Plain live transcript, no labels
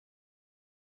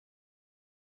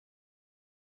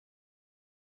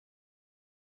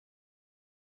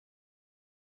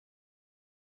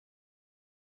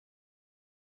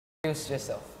Introduce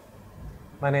yourself.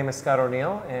 My name is Scott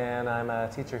O'Neill, and I'm a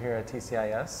teacher here at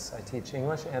TCIS. I teach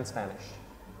English and Spanish.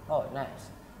 Oh,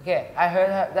 nice. Okay, I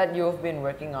heard that you've been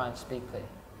working on SpeakPlay.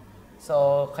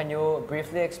 So can you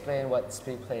briefly explain what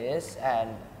SpeakPlay is and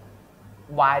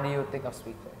why do you think of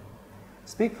SpeakPlay?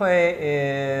 SpeakPlay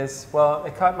is, well,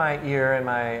 it caught my ear and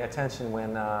my attention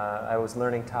when I was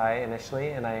learning Thai initially,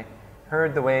 and I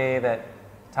heard the way that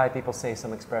Thai people say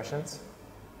some expressions,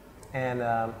 and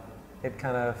it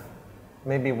kind of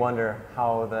made me wonder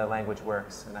how the language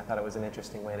works, and I thought it was an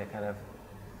interesting way to kind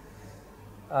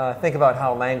of think about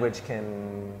how language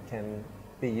can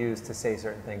be used to say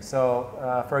certain things.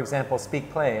 So, for example,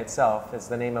 SpeakPlay itself is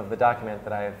the name of the document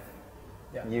that I've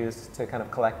used to kind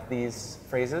of collect these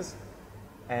phrases.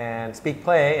 And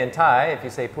SpeakPlay in Thai, if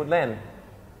you say Put Len,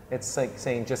 it's like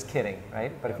saying just kidding,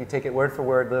 right? But if you take it word for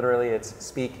word, literally, it's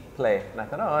speak, play. And I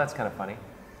thought, oh, that's kind of funny.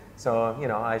 So, you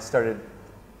know, I started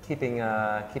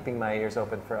keeping my ears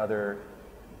open for other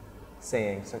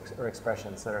sayings or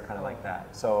expressions that are kind of like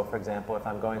that. So, for example, if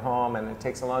I'm going home and it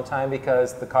takes a long time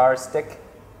because the cars stick,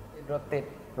 Rottit,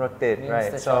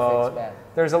 right? So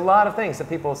there's a lot of things that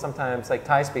people sometimes, like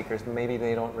Thai speakers, maybe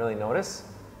they don't really notice.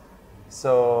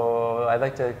 So I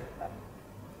like to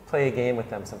play a game with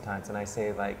them sometimes, and I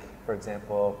say, like, for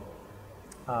example,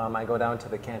 I go down to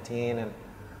the canteen and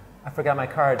I forgot my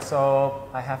card, so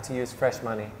I have to use fresh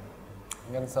money.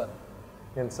 งินสด.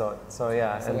 So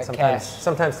yeah, so and like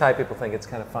sometimes Thai people think it's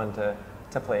kind of fun to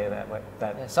play that way.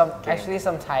 Actually,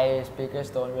 some Thai speakers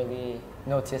don't really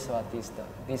notice about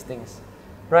these things.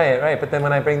 Right. But then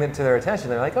when I bring it to their attention,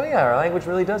 they're like, "Oh yeah, our language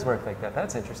really does work like that.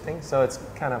 That's interesting." So it's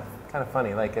kind of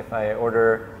funny. Like if I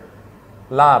order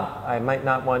lab, I might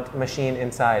not want machine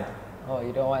inside. Oh,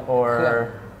 you don't want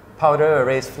or powder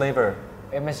erase flavor.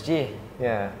 MSG.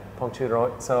 Yeah,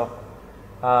 pongchurot. So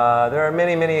there are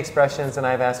many expressions, and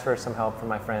I've asked for some help from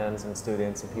my friends and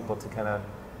students and people to kind of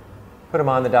put them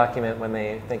on the document when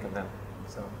they think of them.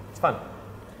 So it's fun.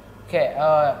 Okay,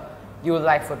 you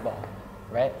like football,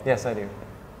 right? Yes, I do.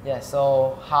 Yeah,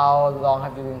 so how long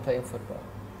have you been playing football?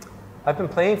 I've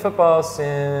been playing football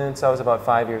since I was about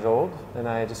 5 years old, and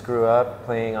I just grew up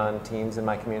playing on teams in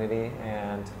my community.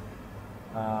 And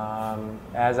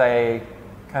as I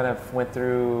kind of went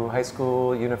through high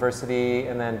school, university,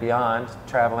 and then beyond,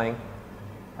 traveling,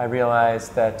 I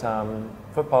realized that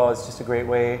football is just a great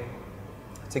way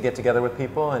to get together with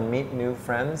people and meet new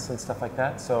friends and stuff like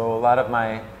that. So a lot of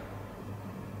my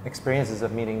experiences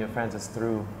of meeting new friends is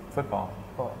through football.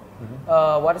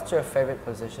 What is your favorite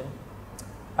position?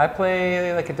 I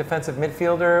play like a defensive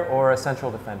midfielder or a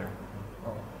central defender.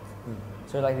 Oh.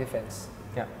 So you like defense?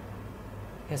 Yeah.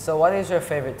 Okay, so what is your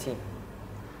favorite team?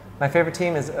 My favorite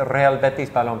team is Real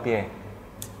Betis Balompié,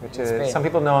 which is, some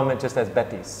people know them just as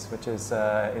Betis, which is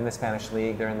in the Spanish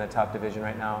league. They're in the top division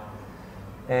right now.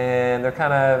 And they're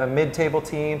kind of a mid-table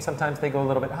team. Sometimes they go a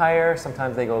little bit higher,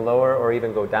 sometimes they go lower or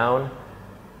even go down.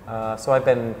 So I've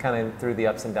been kind of through the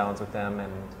ups and downs with them,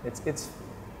 and it's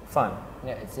fun.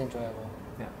 Yeah, it's enjoyable.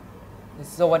 Yeah.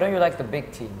 So why don't you like the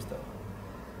big teams though?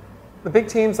 The big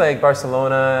teams like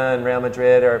Barcelona and Real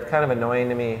Madrid are kind of annoying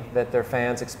to me, that their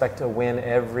fans expect to win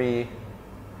every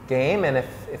game, and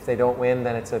if they don't win,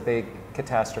 then it's a big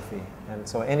catastrophe. And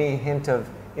so any hint of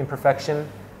imperfection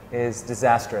is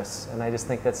disastrous, and I just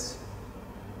think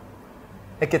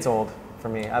it gets old for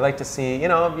me. I like to see, you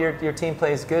know, your team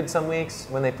plays good some weeks.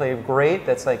 When they play great,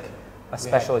 that's like a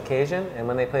special occasion, and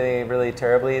when they play really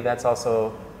terribly, that's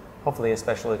also hopefully a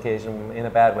special occasion in a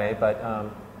bad way.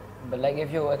 But like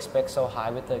if you expect so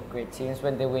high with the great teams,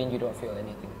 when they win, you don't feel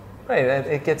anything. Right,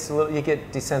 it gets a little, you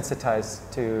get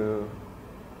desensitized to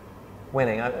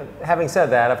winning. Having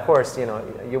said that, of course, you know,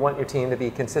 you want your team to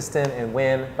be consistent and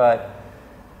win, but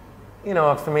you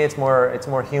know, for me, it's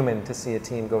more human to see a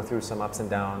team go through some ups and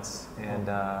downs. And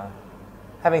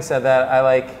having said that, I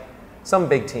like some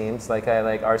big teams, like I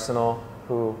like Arsenal,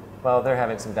 who, well, they're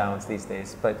having some downs these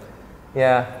days. But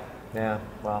yeah,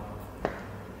 well.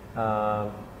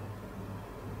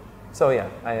 So yeah,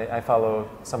 I follow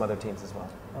some other teams as well.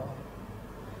 Oh.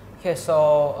 Okay,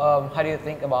 so how do you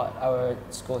think about our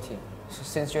school team,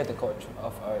 since you're the coach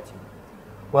of our team?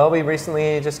 Well, we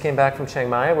recently just came back from Chiang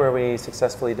Mai, where we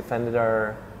successfully defended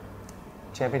our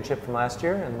championship from last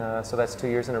year, and so that's 2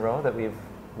 years in a row that we've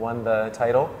won the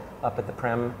title up at the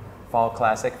Prem Fall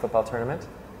Classic football tournament.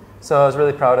 So I was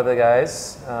really proud of the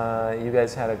guys. You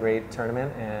guys had a great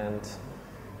tournament, and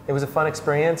it was a fun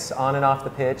experience on and off the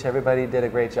pitch. Everybody did a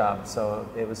great job, so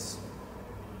it was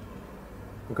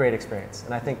a great experience.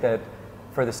 And I think that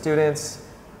for the students,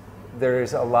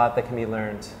 there's a lot that can be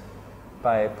learned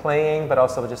by playing, but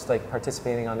also just like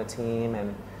participating on the team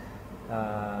and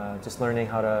just learning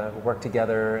how to work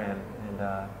together, and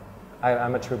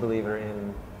I'm a true believer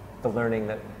in the learning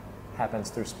that happens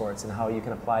through sports and how you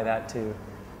can apply that to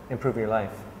improve your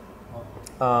life.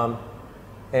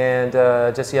 And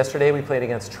just yesterday we played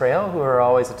against Trail, who are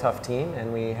always a tough team,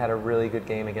 and we had a really good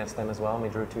game against them as well, and we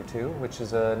drew 2-2, which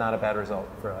is not a bad result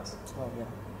for us. Oh, yeah.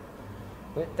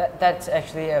 But that's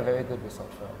actually a very good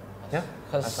result for us. Yeah,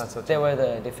 because so they were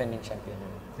the defending champion.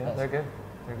 Yeah, they're good.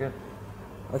 They're good.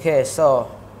 Okay, so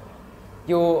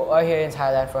you are here in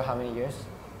Thailand for how many years?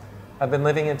 I've been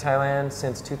living in Thailand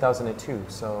since 2002,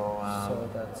 so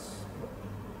that's...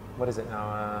 What is it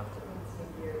now?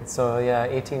 So yeah,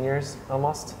 18 years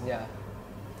almost. Yeah.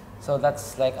 So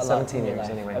that's like a lot in your life,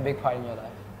 anyway. a big part in your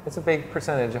life. It's a big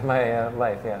percentage of my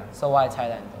life, yeah. So why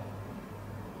Thailand though?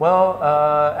 Well,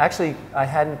 actually, I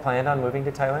hadn't planned on moving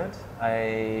to Thailand.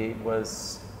 I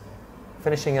was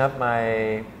finishing up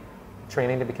my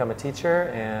training to become a teacher,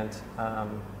 and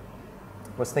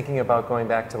was thinking about going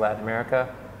back to Latin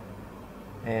America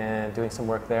and doing some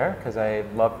work there because I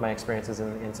loved my experiences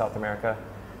in South America.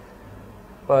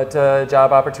 But a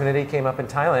job opportunity came up in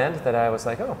Thailand that I was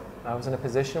like, oh, I was in a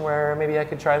position where maybe I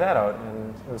could try that out,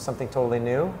 and it was something totally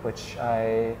new, which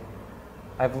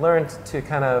I've learned to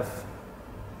kind of,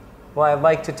 well, I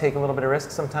like to take a little bit of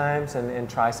risk sometimes and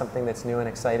try something that's new and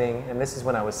exciting. And this is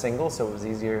when I was single, so it was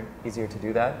easier to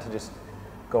do that, to just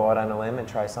go out on a limb and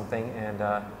try something. And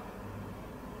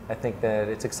I think that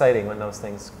it's exciting when those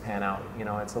things pan out. You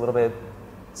know, it's a little bit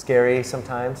scary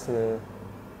sometimes to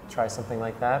try something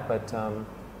like that, but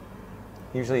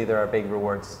usually there are big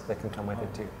rewards that can come with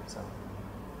it too.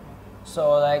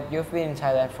 So like you've been in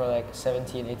Thailand for like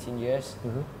 17, 18 years.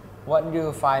 Mm-hmm. What do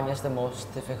you find is the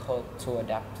most difficult to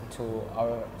adapt to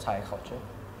our Thai culture?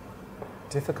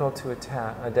 Difficult to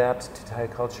adapt to Thai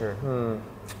culture.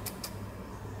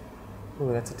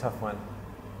 Ooh, that's a tough one.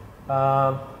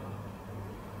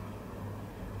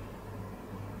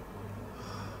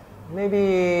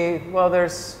 Maybe, well,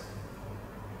 there's,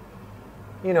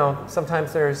 you know,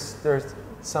 sometimes there's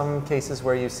some cases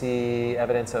where you see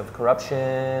evidence of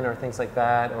corruption or things like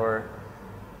that,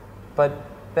 but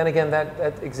then again,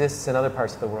 that exists in other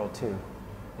parts of the world too,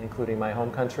 including my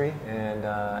home country and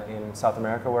in South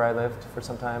America where I lived for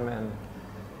some time. And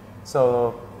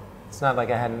so it's not like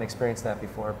I hadn't experienced that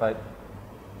before, but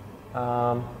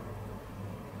I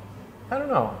don't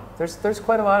know. There's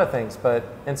quite a lot of things,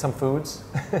 and some foods.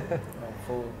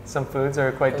 Some foods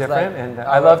are quite different, like, and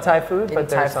I love Thai food, but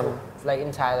there's some... Like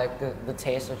in Thai, like the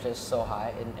taste is just so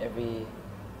high in every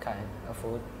kind of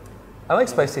food. I like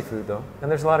spicy food though,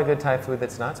 and there's a lot of good Thai food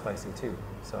that's not spicy too.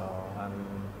 So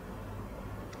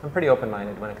I'm pretty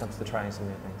open-minded when it comes to trying some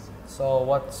new things. So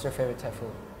what's your favorite Thai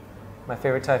food? My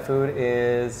favorite Thai food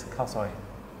is khao soi.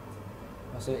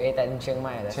 So you ate that in Chiang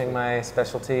Mai? Chiang Mai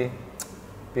specialty,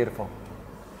 beautiful.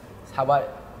 How about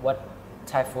what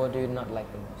Thai food do you not like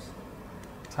the most?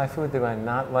 Thai food do I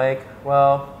not like?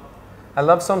 Well, I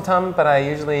love som tam, but I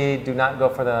usually do not go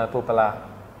for the pupala.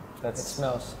 It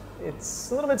smells. It's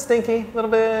a little bit stinky, a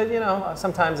little bit, you know,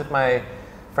 sometimes if my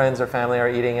friends or family are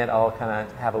eating it, I'll kind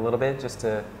of have a little bit just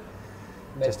to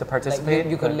participate.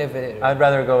 Like you could live with it. Right? I'd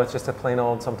rather go with just a plain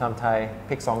old som tam Thai,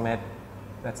 pik song met.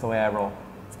 That's the way I roll.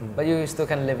 But you still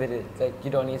can live with it. Like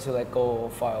you don't need to like go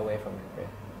far away from it, right?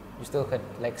 You still could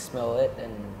like smell it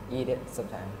and eat it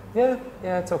sometimes. Yeah,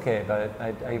 it's okay, but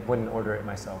I wouldn't order it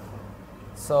myself.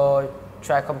 So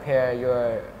try compare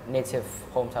your native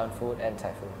hometown food and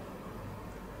Thai food.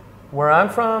 Where I'm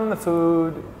from,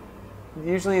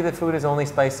 usually the food is only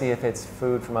spicy if it's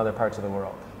food from other parts of the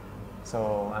world.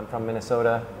 So I'm from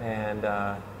Minnesota, and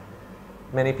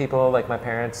many people, like my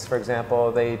parents, for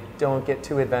example, they don't get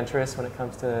too adventurous when it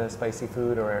comes to spicy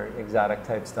food or exotic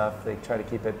type stuff. They try to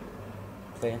keep it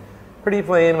pretty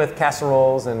plain with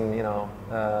casseroles and, you know,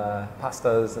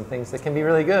 pastas and things that can be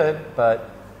really good, but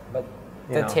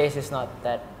the taste is not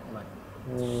that much.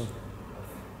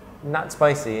 Not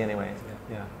spicy anyway.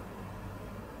 Yeah.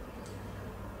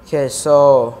 Okay,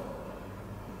 so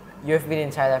you've been in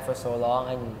Thailand for so long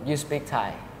and you speak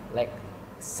Thai, like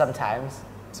sometimes.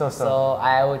 So.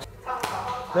 I would...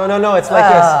 No, it's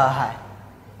like this. Hi.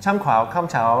 Cham khao, kam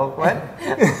chao, what?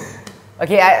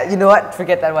 Okay, you know what?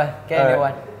 Forget that one. Get a new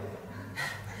one.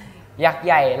 ยักษ์ใ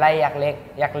หญ่ไล่ยักษ์เล็ก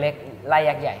ยักษ์เล็กไล่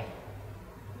ยักษ์ใหญ่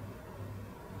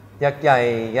ยักษ์ใหญ่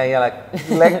ใหญ่ยักษ์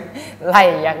เล็ก ไล่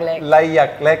ยักษ์เล็ก ไล่ยั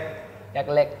กษ์เล็ก ยัก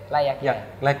ษ์เล็กไล่ยักษ์ใหญ่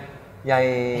เล็กใหญ่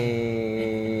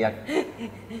ยักษ์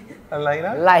อะไรน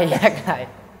ะ ไล่ยักษ์ใหญ่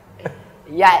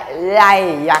ใหญ่ไล่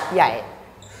ยักษ์ใหญ่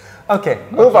Okay,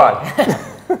 move on.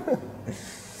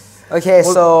 Okay,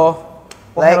 so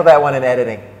we'll handle that one in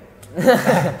editing.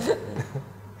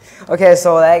 Okay,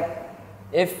 so like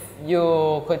If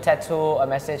you could tattoo a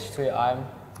message to your arm,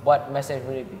 what message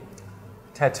would it be?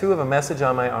 Tattoo of a message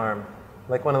on my arm,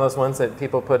 like one of those ones that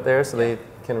people put there so they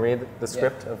can read the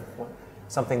script of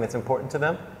something that's important to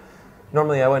them.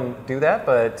 Normally I wouldn't do that,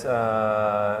 but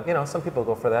you know, some people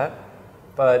go for that.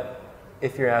 But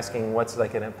if you're asking what's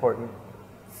like an important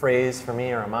phrase for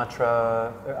me or a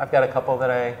mantra, I've got a couple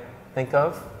that I think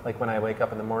of, like when I wake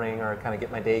up in the morning or kind of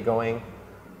get my day going,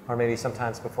 or maybe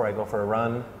sometimes before I go for a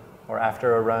run or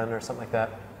after a run or something like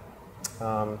that.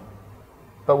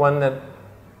 But one that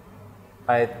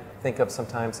I think of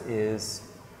sometimes is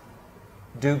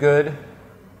do good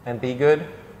and be good,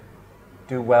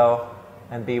 do well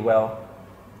and be well,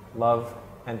 love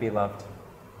and be loved.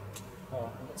 Oh,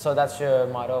 so that's your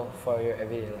motto for your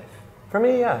everyday life? For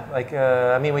me, yeah. Like,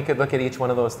 I mean, we could look at each one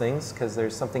of those things because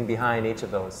there's something behind each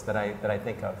of those that I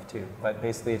think of too. But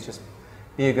basically, it's just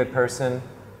be a good person,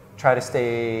 try to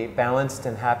stay balanced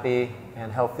and happy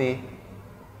and healthy,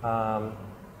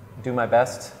 do my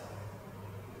best,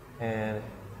 and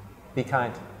be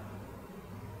kind.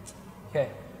 Okay,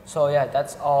 so yeah,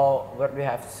 that's all what we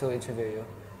have to interview you.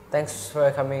 Thanks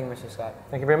for coming, Mr. Scott.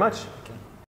 Thank you very much. Okay.